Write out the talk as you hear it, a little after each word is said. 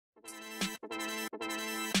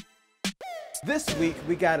This week,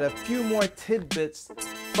 we got a few more tidbits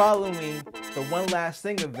following the One Last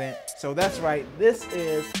Thing event. So that's right, this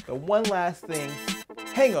is the One Last Thing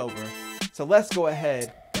hangover. So let's go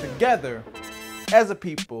ahead together as a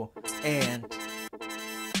people and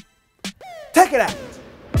take it out.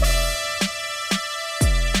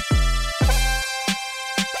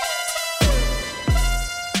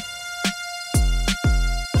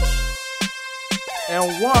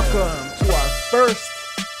 And welcome to our first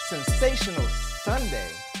Sensational Sunday.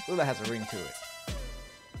 Ooh, that has a ring to it.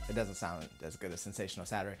 It doesn't sound as good as Sensational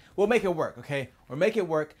Saturday. We'll make it work, okay? We'll make it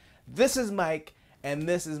work. This is Mike, and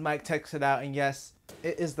this is Mike Techs It Out. And yes,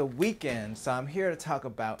 it is the weekend, so I'm here to talk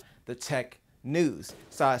about the tech news.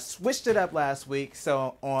 So I switched it up last week.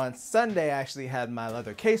 So on Sunday, I actually had my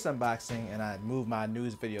leather case unboxing, and I moved my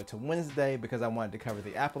news video to Wednesday because I wanted to cover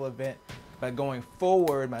the Apple event. But going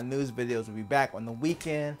forward, my news videos will be back on the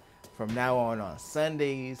weekend. From now on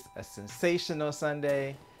Sundays, a sensational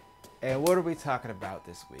Sunday. And what are we talking about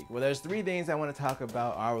this week? Well, there's three things I want to talk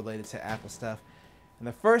about all related to Apple stuff. And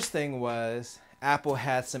the first thing was Apple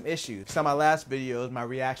had some issues. So my last videos, my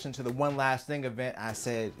reaction to the One Last Thing event, I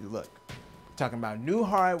said, look, talking about new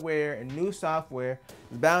hardware and new software,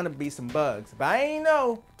 there's bound to be some bugs. But I ain't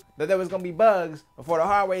know that there was going to be bugs before the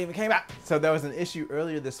hardware even came out. So there was an issue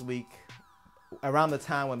earlier this week around the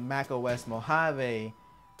time when macOS Mojave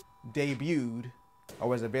debuted or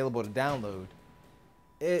was available to download.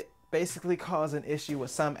 It basically caused an issue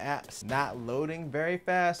with some apps not loading very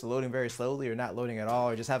fast, loading very slowly, or not loading at all,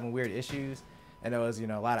 or just having weird issues. And there was, a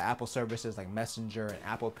lot of Apple services like Messenger and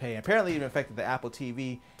Apple Pay. Apparently it even affected the Apple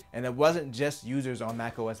TV. And it wasn't just users on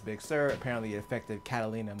macOS Big Sur. Apparently it affected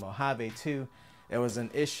Catalina and Mojave too. There was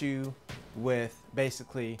an issue with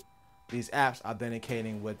basically these apps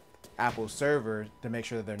authenticating with Apple server to make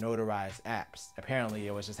sure that they're notarized apps. Apparently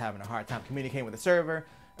it was just having a hard time communicating with the server,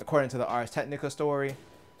 according to the Ars Technica story.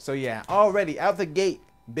 So yeah, already out the gate,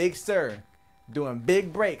 Big Sur doing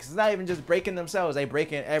big breaks. It's not even just breaking themselves, they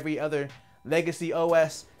breaking every other legacy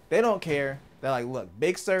OS. They don't care. They're like, look,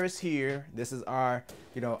 Big Sur is here. This is our,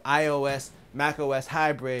 iOS, macOS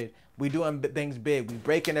hybrid. We doing things big. We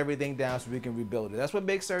breaking everything down so we can rebuild it. That's what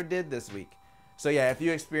Big Sur did this week. So yeah, if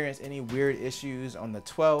you experience any weird issues on the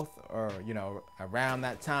 12th or, around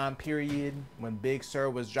that time period when Big Sur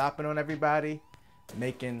was dropping on everybody,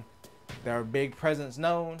 making their big presence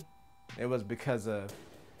known, it was because of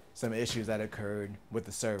some issues that occurred with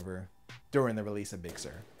the server during the release of Big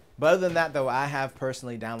Sur. But other than that though, I have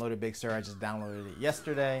personally downloaded Big Sur. I just downloaded it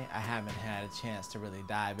yesterday. I haven't had a chance to really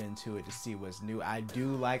dive into it to see what's new. I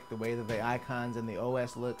do like the way that the icons and the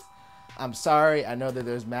OS looks. I'm sorry, I know that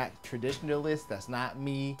there's Mac traditionalists. That's not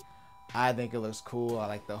me. I think it looks cool. I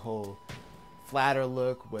like the whole flatter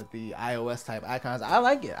look with the iOS type icons. I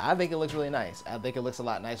like it. I think it looks really nice. I think it looks a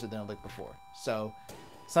lot nicer than it looked before. So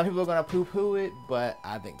some people are gonna poo-poo it, but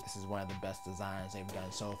I think this is one of the best designs they've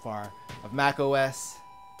done so far of macOS,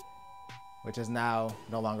 which is now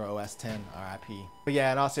no longer OS 10, RIP. But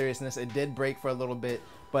yeah, in all seriousness, it did break for a little bit,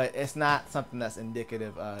 but it's not something that's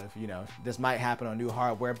indicative of, this might happen on new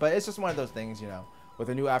hardware, but it's just one of those things, with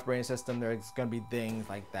a new operating system, there's gonna be things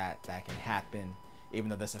like that can happen, even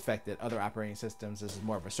though this affected other operating systems. This is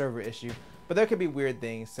more of a server issue, but there could be weird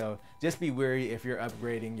things, so just be wary if you're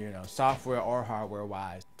upgrading, software or hardware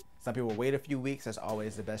wise. Some people wait a few weeks. That's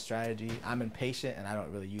always the best strategy. I'm impatient and I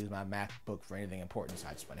don't really use my MacBook for anything important, so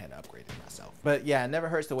I just went ahead and upgraded it myself. But yeah, it never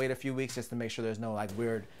hurts to wait a few weeks just to make sure there's no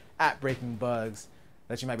weird app-breaking bugs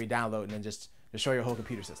that you might be downloading and just destroy your whole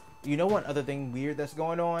computer system. One other thing weird that's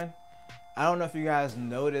going on? I don't know if you guys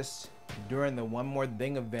noticed during the One More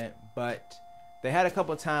Thing event, but they had a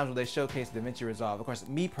couple of times where they showcased DaVinci Resolve. Of course,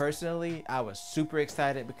 me personally, I was super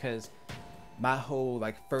excited because my whole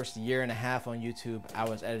first year and a half on YouTube, I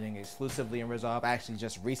was editing exclusively in Resolve. I actually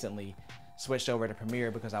just recently switched over to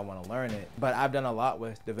Premiere because I want to learn it. But I've done a lot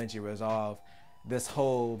with DaVinci Resolve. This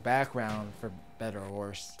whole background, for better or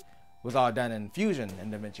worse, was all done in Fusion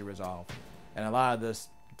in DaVinci Resolve. And a lot of this,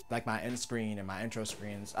 like my end screen and my intro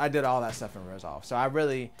screens, I did all that stuff in Resolve. So I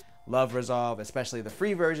really love Resolve, especially the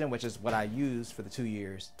free version, which is what I used for the 2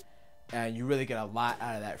 years. And you really get a lot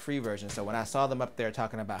out of that free version. So when I saw them up there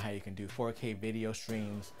talking about how you can do 4K video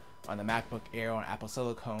streams on the MacBook Air, on Apple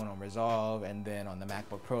Silicone, on Resolve, and then on the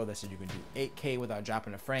MacBook Pro, they said you can do 8K without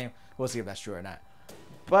dropping a frame. We'll see if that's true or not.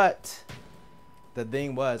 But the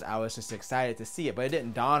thing was, I was just excited to see it, but it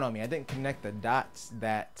didn't dawn on me. I didn't connect the dots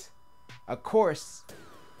that, of course,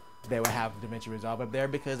 they would have DaVinci Resolve up there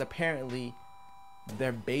because apparently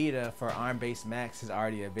their beta for ARM-based Macs is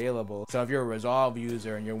already available. So if you're a Resolve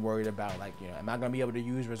user and you're worried about like, you know, am I gonna be able to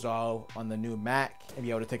use Resolve on the new Mac and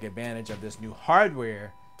be able to take advantage of this new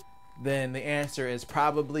hardware? Then the answer is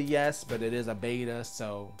probably yes, but it is a beta.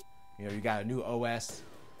 So, you know, you got a new OS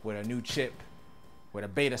with a new chip, with a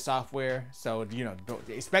beta software. So, you know, don't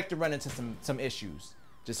expect to run into some issues.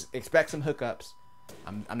 Just expect some hookups.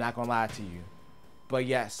 I'm not gonna lie to you. But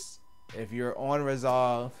yes, if you're on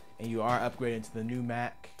Resolve and you are upgrading to the new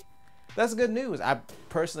Mac, that's good news. I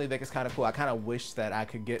personally think it's kind of cool. I kind of wish that I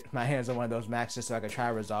could get my hands on one of those Macs just so I could try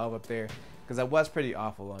Resolve up there, because I was pretty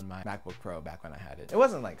awful on my MacBook Pro back when I had it. It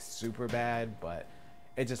wasn't like super bad, but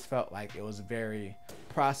it just felt like it was very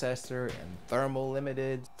processor and thermal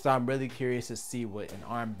limited. So I'm really curious to see what an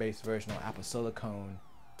ARM-based version of Apple Silicon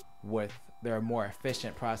with their more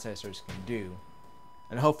efficient processors can do.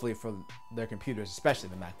 And hopefully for their computers, especially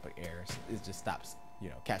the MacBook Air, it just stops, you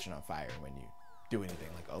know, catching on fire when you do anything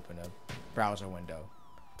like open a browser window.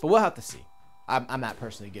 But we'll have to see. I'm not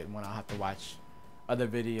personally getting one. I'll have to watch other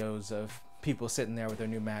videos of people sitting there with their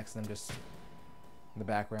new Macs and I'm just in the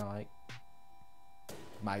background like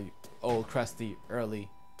my old crusty early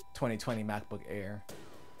 2020 MacBook Air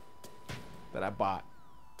that I bought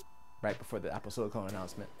right before the Apple Silicon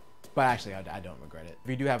announcement. But actually, I don't regret it. If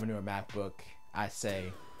you do have a newer MacBook, I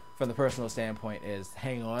say, from the personal standpoint, is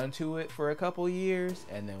hang on to it for a couple years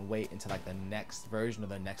and then wait until like the next version or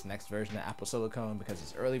the next version of Apple Silicon, because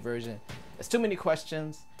this early version, it's too many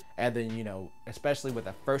questions. And then, you know, especially with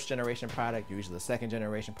a first generation product, usually the second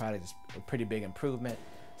generation product is a pretty big improvement.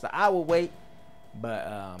 So I will wait, but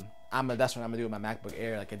that's what I'm gonna do with my MacBook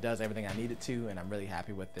Air. Like, it does everything I need it to, and I'm really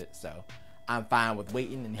happy with it. So I'm fine with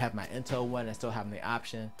waiting and have my Intel one and still having the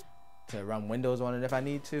option to run Windows on it if I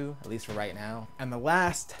need to, at least for right now. And the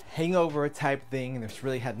last hangover type thing, and this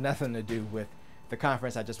really had nothing to do with the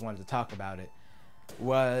conference, I just wanted to talk about it,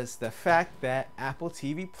 was the fact that Apple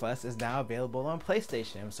TV Plus is now available on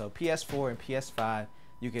PlayStation. So PS4 and PS5,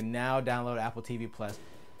 you can now download Apple TV Plus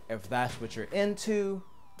if that's what you're into.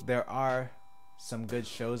 There are some good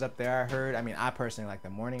shows up there, I heard. I mean, I personally like the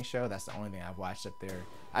morning show. That's the only thing I've watched up there.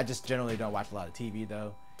 I just generally don't watch a lot of TV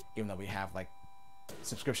though, even though we have like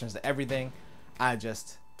subscriptions to everything. I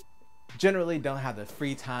just generally don't have the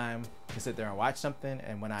free time to sit there and watch something,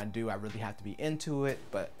 and when I do, I really have to be into it.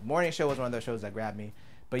 But morning show was one of those shows that grabbed me.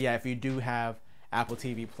 But yeah, if you do have Apple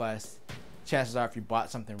TV Plus, chances are if you bought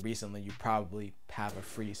something recently, you probably have a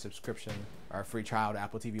free subscription or a free trial to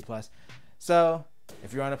Apple TV Plus. So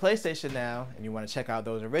if you're on a PlayStation now and you want to check out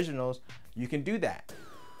those originals, you can do that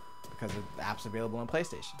because the app's available on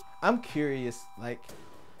PlayStation. I'm curious, like,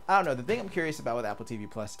 I don't know, the thing I'm curious about with Apple TV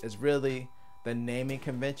Plus is really the naming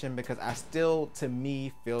convention, because I still, to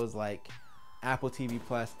me, feels like Apple TV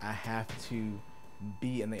Plus, I have to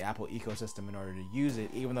be in the Apple ecosystem in order to use it,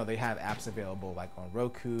 even though they have apps available like on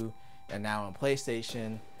Roku and now on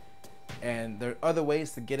PlayStation. And there are other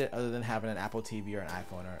ways to get it other than having an Apple TV or an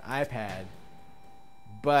iPhone or an iPad.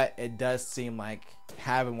 But it does seem like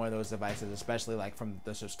having one of those devices, especially like from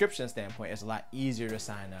the subscription standpoint, it's a lot easier to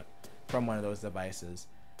sign up from one of those devices.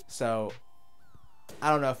 So I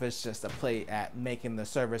don't know if it's just a play at making the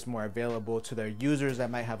service more available to their users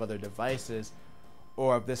that might have other devices,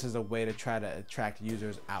 or if this is a way to try to attract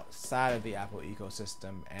users outside of the Apple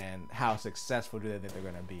ecosystem, and how successful do they think they're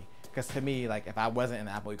going to be. Because to me, like, if I wasn't in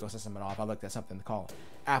the Apple ecosystem at all, if I looked at something called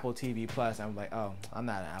Apple TV Plus, I'm like, oh, I'm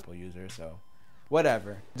not an Apple user, so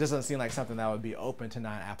whatever. It just doesn't seem like something that would be open to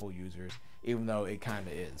non-Apple users, even though it kind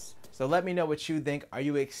of is. So let me know what you think. Are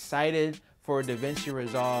you excited for DaVinci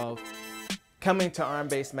Resolve coming to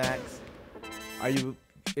ARM-based Macs? Are you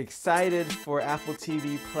excited for Apple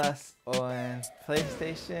TV Plus on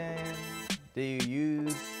PlayStation? Do you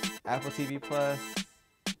use Apple TV Plus?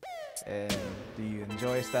 And do you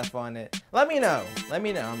enjoy stuff on it? Let me know. Let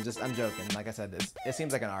me know. I'm joking. Like I said, it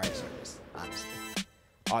seems like an alright service, honestly.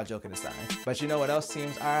 All joking aside. But you know what else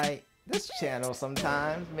seems alright? This channel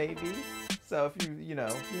sometimes, maybe. So if you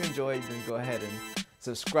enjoyed, then go ahead and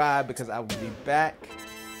subscribe, because I will be back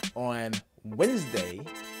on Wednesday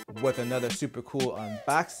with another super cool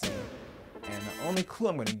unboxing. And the only clue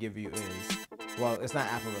I'm going to give you is, well, it's not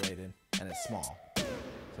Apple related and it's small.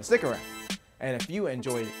 So stick around. And if you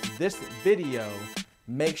enjoyed this video,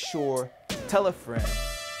 make sure to tell a friend,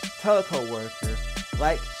 tell a coworker,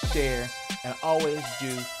 like, share, and always do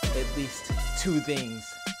at least 2 things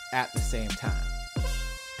at the same time.